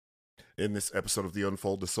In this episode of the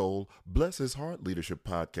Unfold the Soul, Bless His Heart Leadership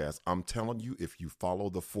Podcast, I'm telling you, if you follow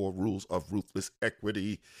the 4 rules of ruthless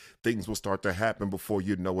equity, things will start to happen before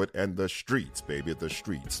you know it. And the streets, baby, the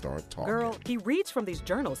streets start talking. Girl, he reads from these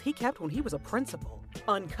journals he kept when he was a principal.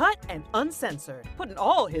 Uncut and uncensored, putting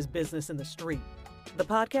all his business in the street. The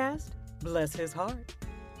podcast, Bless His Heart.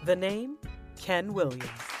 The name, Ken Williams.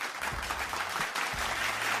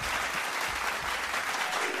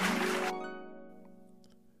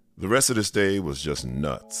 The rest of this day was just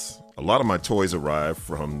nuts. A lot of my toys arrived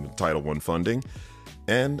from Title I funding,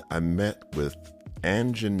 and I met with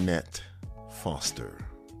Anjanette Foster.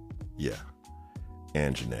 Yeah,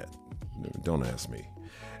 Anjanette. Don't ask me.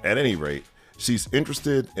 At any rate, she's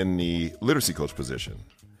interested in the literacy coach position.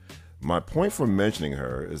 My point for mentioning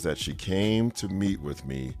her is that she came to meet with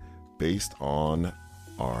me based on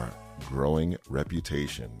our growing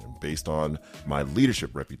reputation and based on my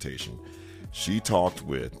leadership reputation. She talked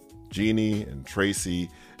with Jeannie and Tracy,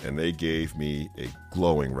 and they gave me a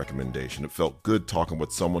glowing recommendation. It felt good talking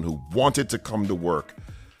with someone who wanted to come to work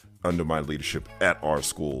under my leadership at our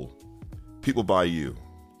school. People buy you.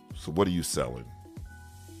 So what are you selling?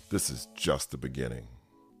 This is just the beginning.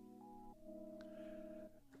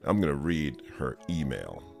 I'm going to read her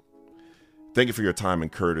email. Thank you for your time and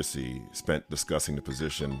courtesy spent discussing the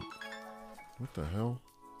position. What the hell?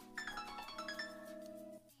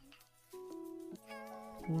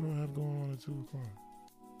 What do I have going on at 2 o'clock?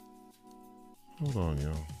 Hold on,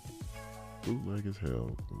 y'all. Bootleg as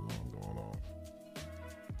hell. I'm going off.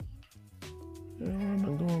 Yeah,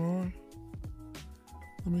 nothing going on.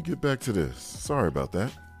 Let me get back to this. Sorry about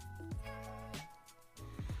that.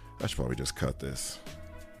 I should probably just cut this.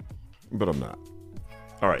 But I'm not.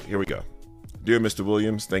 All right, here we go. Dear Mr.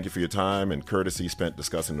 Williams, thank you for your time and courtesy spent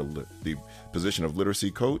discussing the position of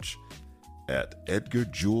literacy coach at Edgar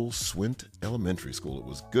Jules Swint Elementary School. It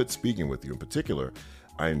was good speaking with you. In particular,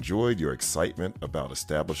 I enjoyed your excitement about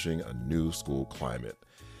establishing a new school climate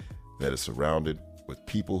that is surrounded with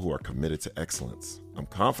people who are committed to excellence. I'm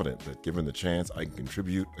confident that given the chance, I can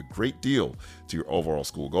contribute a great deal to your overall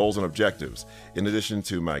school goals and objectives. In addition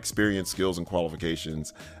to my experience, skills, and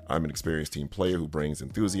qualifications, I'm an experienced team player who brings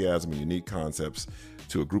enthusiasm and unique concepts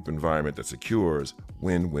to a group environment that secures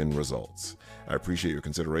win-win results. I appreciate your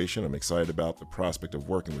consideration. I'm excited about the prospect of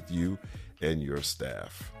working with you and your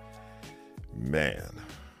staff. Man,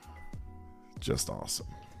 just awesome.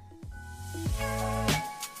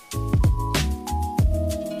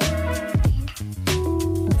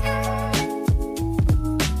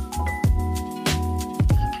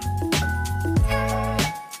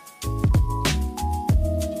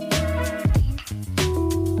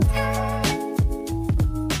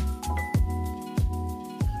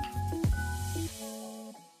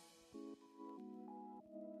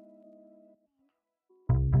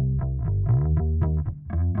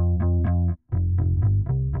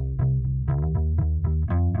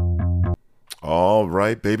 All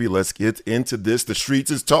right, baby, let's get into this. The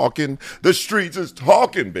streets is talking. The streets is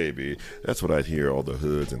talking, baby. That's what I'd hear all the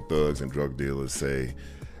hoods and thugs and drug dealers say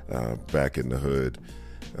back in the hood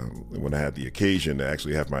when I had the occasion to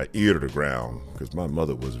actually have my ear to the ground because my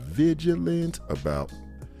mother was vigilant about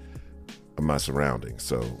my surroundings.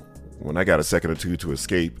 So when I got a second or two to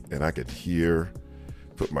escape and I could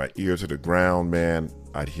put my ear to the ground, man,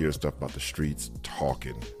 I'd hear stuff about the streets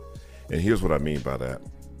talking. And here's what I mean by that.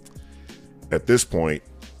 At this point,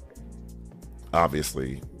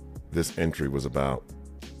 obviously, this entry was about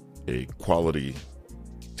a quality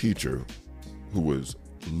teacher who was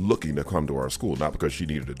looking to come to our school, not because she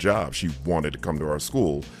needed a job. She wanted to come to our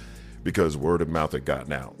school because word of mouth had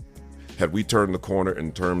gotten out. Had we turned the corner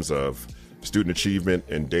in terms of student achievement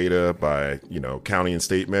and data by, county and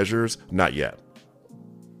state measures? Not yet.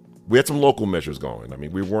 We had some local measures going. I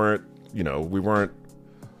mean, we weren't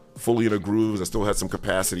fully in a groove. I still had some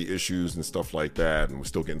capacity issues and stuff like that, and we're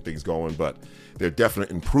still getting things going, but there are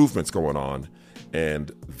definite improvements going on,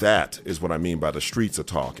 and that is what I mean by the streets are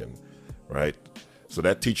talking, right? So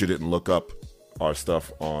that teacher didn't look up our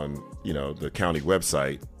stuff on, the county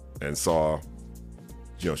website and saw,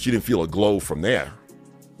 she didn't feel a glow from there.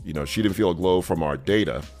 She didn't feel a glow from our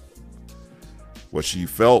data. What she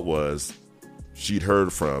felt was she'd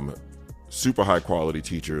heard from super high quality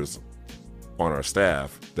teachers on our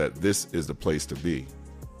staff that this is the place to be.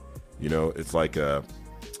 It's like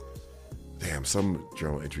some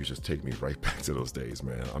journal entries just take me right back to those days,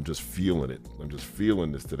 man. I'm just feeling it. I'm just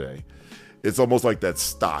feeling this today. It's almost like that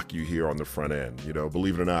stock you hear on the front end.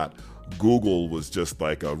 Believe it or not, Google was just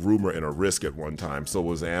like a rumor and a risk at one time. So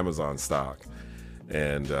was Amazon stock.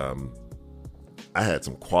 And I had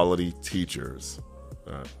some quality teachers,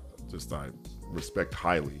 I respect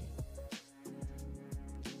highly,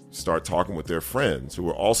 start talking with their friends who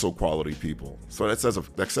are also quality people. So that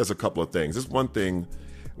says a couple of things. It's one thing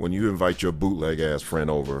when you invite your bootleg ass friend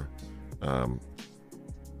over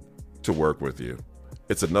to work with you.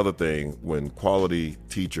 It's another thing when quality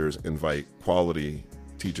teachers invite quality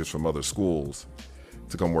teachers from other schools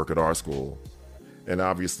to come work at our school. And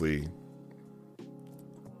obviously,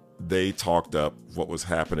 they talked up what was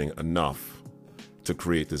happening enough to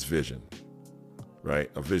create this vision,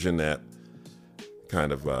 right? A vision that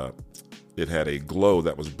kind of, it had a glow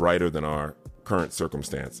that was brighter than our current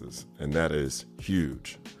circumstances. And that is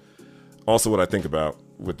huge. Also, what I think about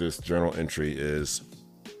with this journal entry is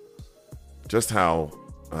just how,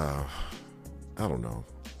 I don't know,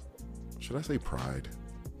 should I say pride?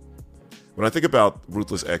 When I think about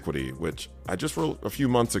ruthless equity, which I just wrote a few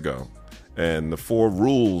months ago, and the 4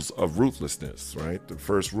 rules of ruthlessness, right? The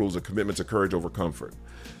first rule is a commitment to courage over comfort.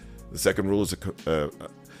 The second rule is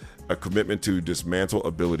a commitment to dismantle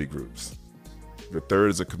ability groups. The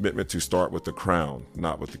third is a commitment to start with the crown,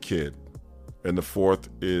 not with the kid. And the fourth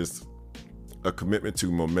is a commitment to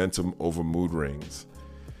momentum over mood rings.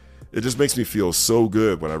 It just makes me feel so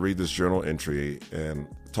good when I read this journal entry and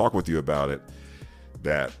talk with you about it,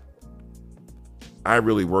 that I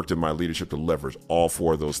really worked in my leadership to leverage all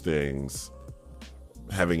 4 of those things,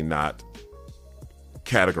 having not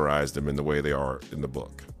categorized them in the way they are in the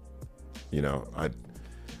book. We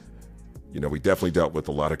definitely dealt with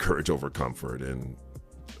a lot of courage over comfort, and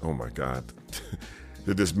oh my God,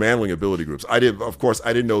 the dismantling ability groups. Of course,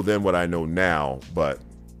 I didn't know then what I know now, but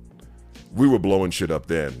we were blowing shit up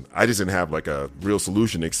then. I just didn't have like a real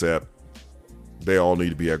solution, except they all need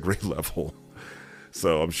to be at grade level.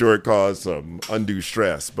 So I'm sure it caused some undue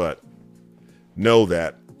stress, but know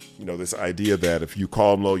that, this idea that if you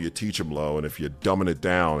call them low, you teach them low. And if you're dumbing it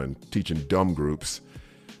down and teaching dumb groups,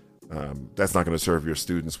 that's not going to serve your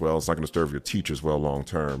students well. It's not going to serve your teachers well long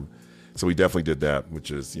term. So we definitely did that, which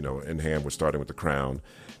is, in hand, we're starting with the crown.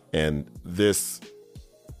 And this,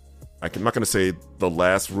 I'm not going to say the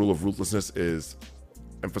last rule of ruthlessness is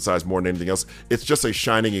emphasized more than anything else. It's just a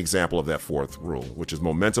shining example of that 4th rule, which is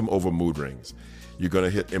momentum over mood rings. You're going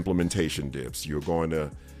to hit implementation dips. You're going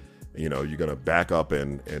to, you're going to back up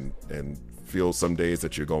and feel some days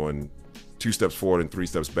that you're going 2 steps forward and 3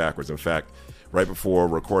 steps backwards. In fact, right before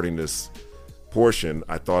recording this portion,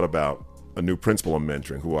 I thought about a new principal I'm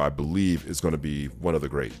mentoring who I believe is going to be one of the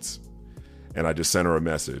greats. And I just sent her a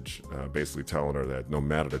message, basically telling her that no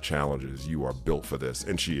matter the challenges, you are built for this.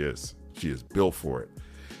 And she is. She is built for it.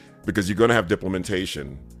 Because you're going to have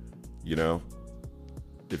diplementation,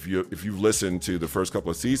 If you've listened to the first couple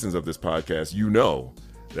of seasons of this podcast,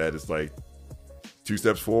 that it's like 2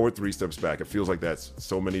 steps forward, 3 steps back. It feels like that's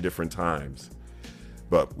so many different times.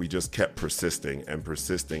 But we just kept persisting and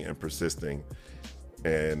persisting and persisting.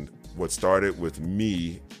 And what started with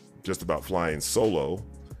me just about flying solo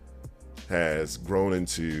has grown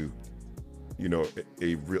into,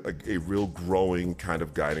 a real growing kind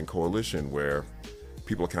of guiding coalition where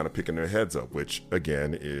people are kind of picking their heads up, which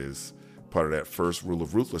again is part of that first rule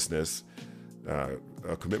of ruthlessness, a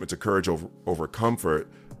commitment to courage over comfort.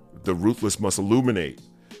 The ruthless must illuminate.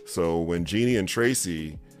 So when Jeannie and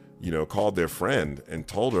Tracy, called their friend and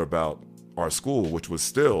told her about our school, which was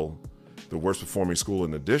still the worst performing school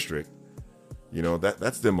in the district,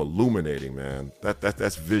 that's them illuminating, man.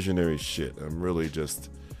 That's visionary shit. I'm really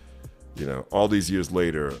just, all these years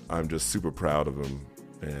later, I'm just super proud of them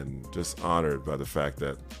and just honored by the fact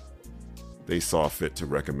that they saw fit to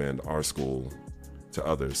recommend our school to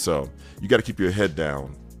others. So you got to keep your head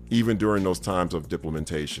down, even during those times of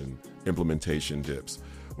implementation dips,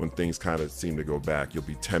 when things kind of seem to go back. You'll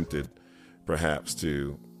be tempted perhaps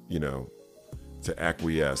to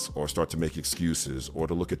acquiesce or start to make excuses or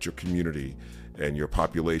to look at your community and your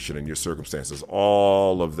population and your circumstances,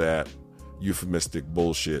 all of that euphemistic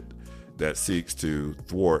bullshit that seeks to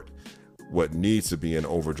thwart what needs to be in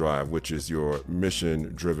overdrive, which is your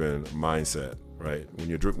mission-driven mindset, right?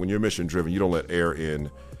 When you're mission-driven, you don't let air in,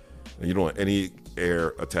 and you don't let any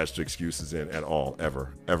air attached to excuses in at all,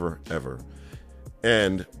 ever, ever, ever.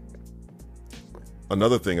 And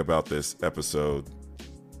another thing about this episode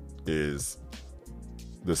is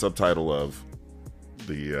the subtitle of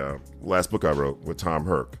the last book I wrote with Tom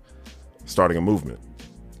Herc, Starting a Movement.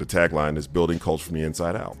 The tagline is Building Culture from the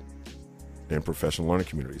Inside Out in Professional Learning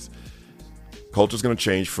Communities. Culture is going to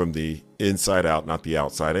change from the inside out, not the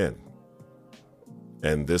outside in.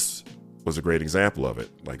 And this was a great example of it.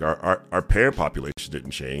 Like our parent population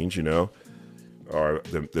didn't change,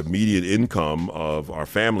 the median income of our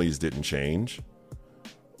families didn't change,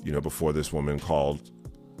 before this woman called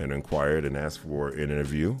and inquired and asked for an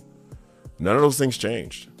interview. None of those things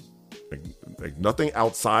changed. Like, Like nothing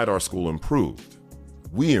outside our school improved.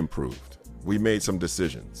 We improved. We made some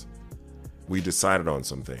decisions. We decided on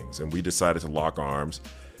some things, and we decided to lock arms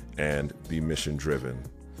and be mission driven.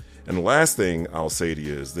 And the last thing I'll say to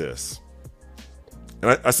you is this,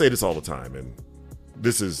 and I say this all the time, and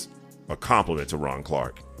this is a compliment to Ron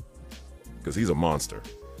Clark, because he's a monster,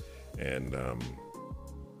 and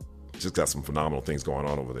just got some phenomenal things going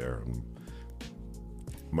on over there. And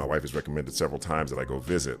my wife has recommended several times that I go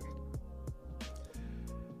visit.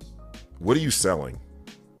 What are you selling?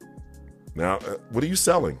 Now, what are you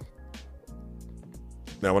selling?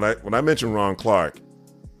 Now, when I mention Ron Clark,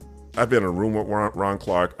 I've been in a room with Ron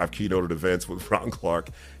Clark. I've keynoted events with Ron Clark.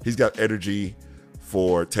 He's got energy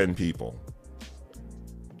for 10 people.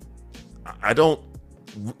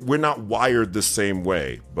 We're not wired the same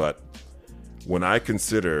way, but when I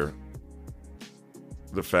consider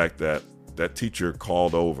the fact that that teacher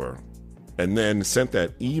called over and then sent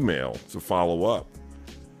that email to follow up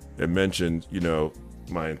and mentioned,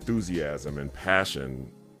 my enthusiasm and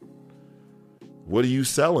passion. What are you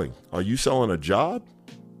selling? Are you selling a job,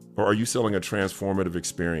 or are you selling a transformative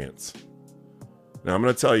experience? Now, I'm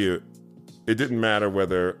going to tell you, it didn't matter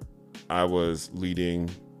whether I was leading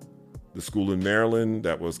the school in Maryland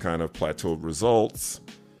that was kind of plateaued results,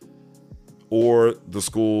 or the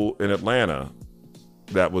school in Atlanta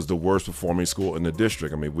that was the worst performing school in the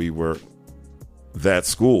district. I mean, we were that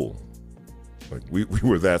school. Like we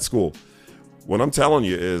were that school. What I'm telling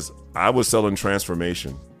you is I was selling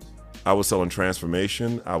transformation. I was selling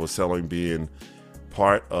transformation. I was selling being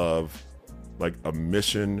part of like a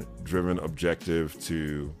mission-driven objective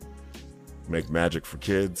to make magic for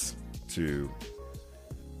kids, to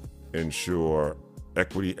ensure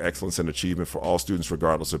equity, excellence, and achievement for all students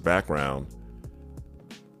regardless of background.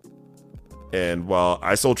 And while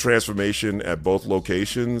I sold transformation at both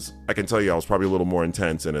locations, I can tell you I was probably a little more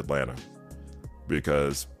intense in Atlanta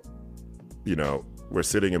because, we're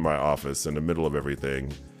sitting in my office in the middle of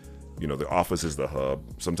everything. The office is the hub.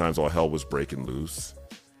 Sometimes all hell was breaking loose.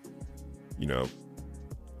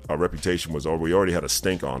 Our reputation was, we already had a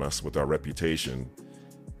stink on us with our reputation.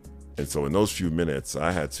 And so in those few minutes,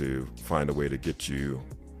 I had to find a way to get you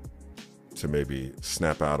to maybe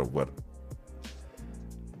snap out of what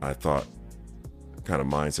I thought kind of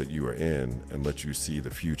mindset you were in and let you see the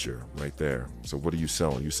future right there. So what are you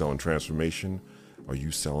selling? You selling transformation, or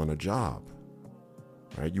you selling a job?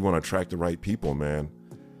 Right? You want to attract the right people, man.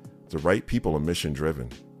 The right people are mission driven.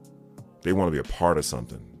 They want to be a part of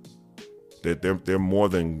something. They're more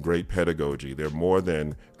than great pedagogy. They're more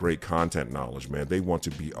than great content knowledge, man. They want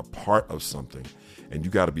to be a part of something, and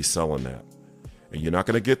you got to be selling that. And you're not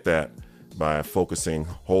going to get that by focusing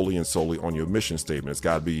wholly and solely on your mission statement. It's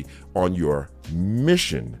got to be on your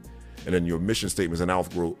mission, and then your mission statement is an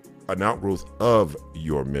outgrowth of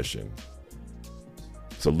your mission.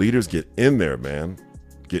 So leaders, get in there, man.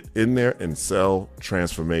 Get in there and sell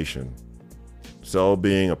transformation. Sell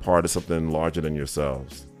being a part of something larger than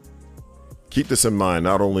yourselves. Keep this in mind,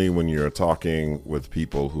 not only when you're talking with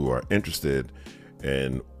people who are interested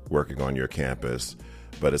in working on your campus,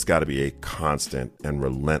 but it's got to be a constant and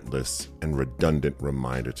relentless and redundant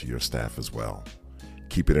reminder to your staff as well.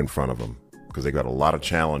 Keep it in front of them, because they got a lot of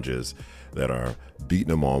challenges that are beating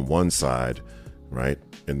them on one side, right,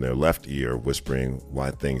 in their left ear, whispering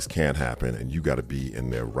why things can't happen, and you got to be in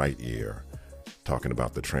their right ear, talking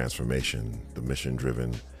about the transformation, the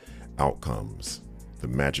mission-driven outcomes, the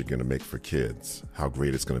magic you're going to make for kids, how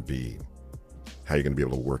great it's going to be, how you're going to be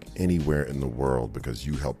able to work anywhere in the world because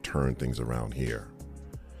you help turn things around here.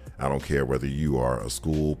 I don't care whether you are a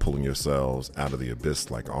school pulling yourselves out of the abyss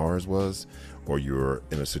like ours was, or you're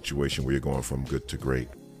in a situation where you're going from good to great.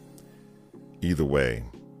 Either way,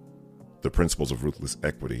 the principles of ruthless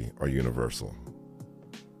equity are universal.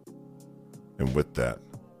 And with that,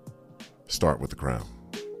 start with the crown.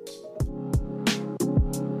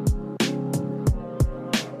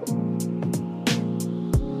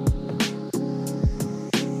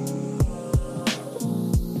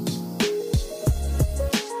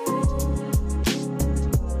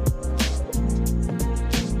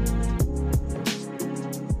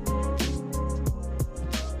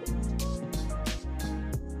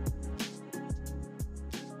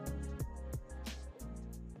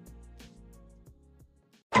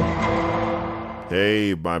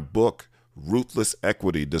 Hey, my book, Ruthless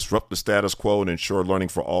Equity, Disrupt the Status Quo and Ensure Learning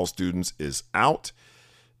for All Students, is out.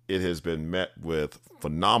 It has been met with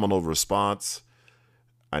phenomenal response.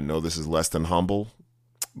 I know this is less than humble,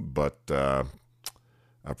 but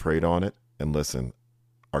I prayed on it. And listen,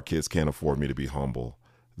 our kids can't afford me to be humble.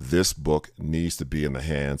 This book needs to be in the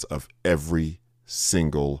hands of every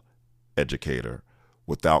single educator,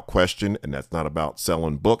 without question. And that's not about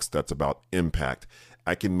selling books. That's about impact.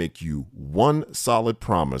 I can make you one solid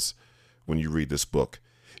promise when you read this book.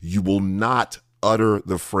 You will not utter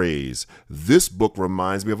the phrase, "This book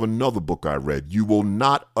reminds me of another book I read." You will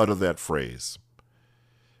not utter that phrase.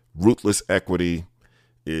 Ruthless Equity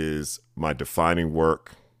is my defining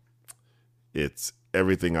work. It's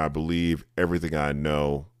everything I believe, everything I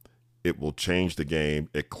know. It will change the game.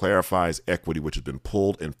 It clarifies equity, which has been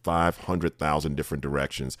pulled in 500,000 different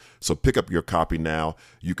directions. So pick up your copy now.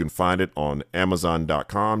 You can find it on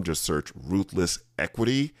Amazon.com. Just search Ruthless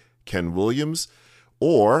Equity, Ken Williams.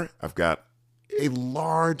 Or I've got a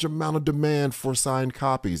large amount of demand for signed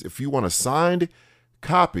copies. If you want a signed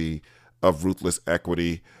copy of Ruthless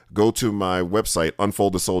Equity, go to my website,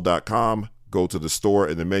 unfoldthesoul.com, go to the store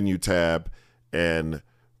in the menu tab, and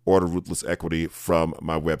order Ruthless Equity from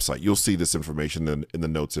my website. You'll see this information in the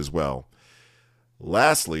notes as well.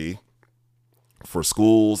 Lastly, for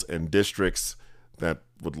schools and districts that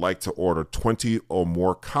would like to order 20 or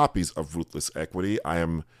more copies of Ruthless Equity, I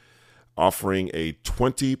am offering a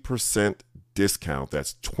 20% discount.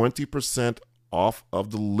 That's 20% off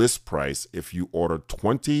of the list price if you order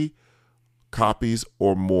 20 copies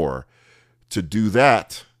or more. To do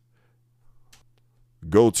that,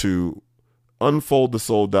 go to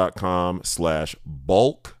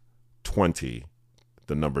unfoldthesoul.com/bulk20,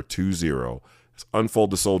 the number 20. It's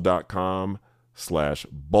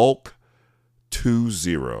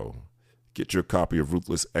unfoldthesoul.com/bulk20. Get your copy of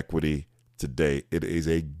Ruthless Equity today. It is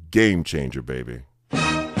a game changer, baby.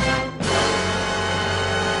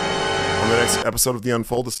 On the next episode of the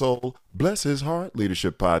Unfold the Soul, Bless His Heart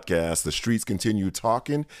Leadership Podcast, the streets continue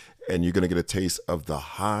talking, and you're going to get a taste of the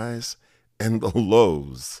highs and the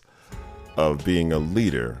lows of being a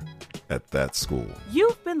leader at that school.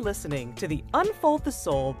 You've been listening to the Unfold the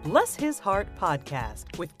Soul, Bless His Heart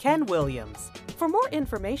podcast with Ken Williams. For more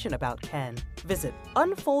information about Ken, visit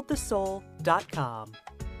unfoldthesoul.com.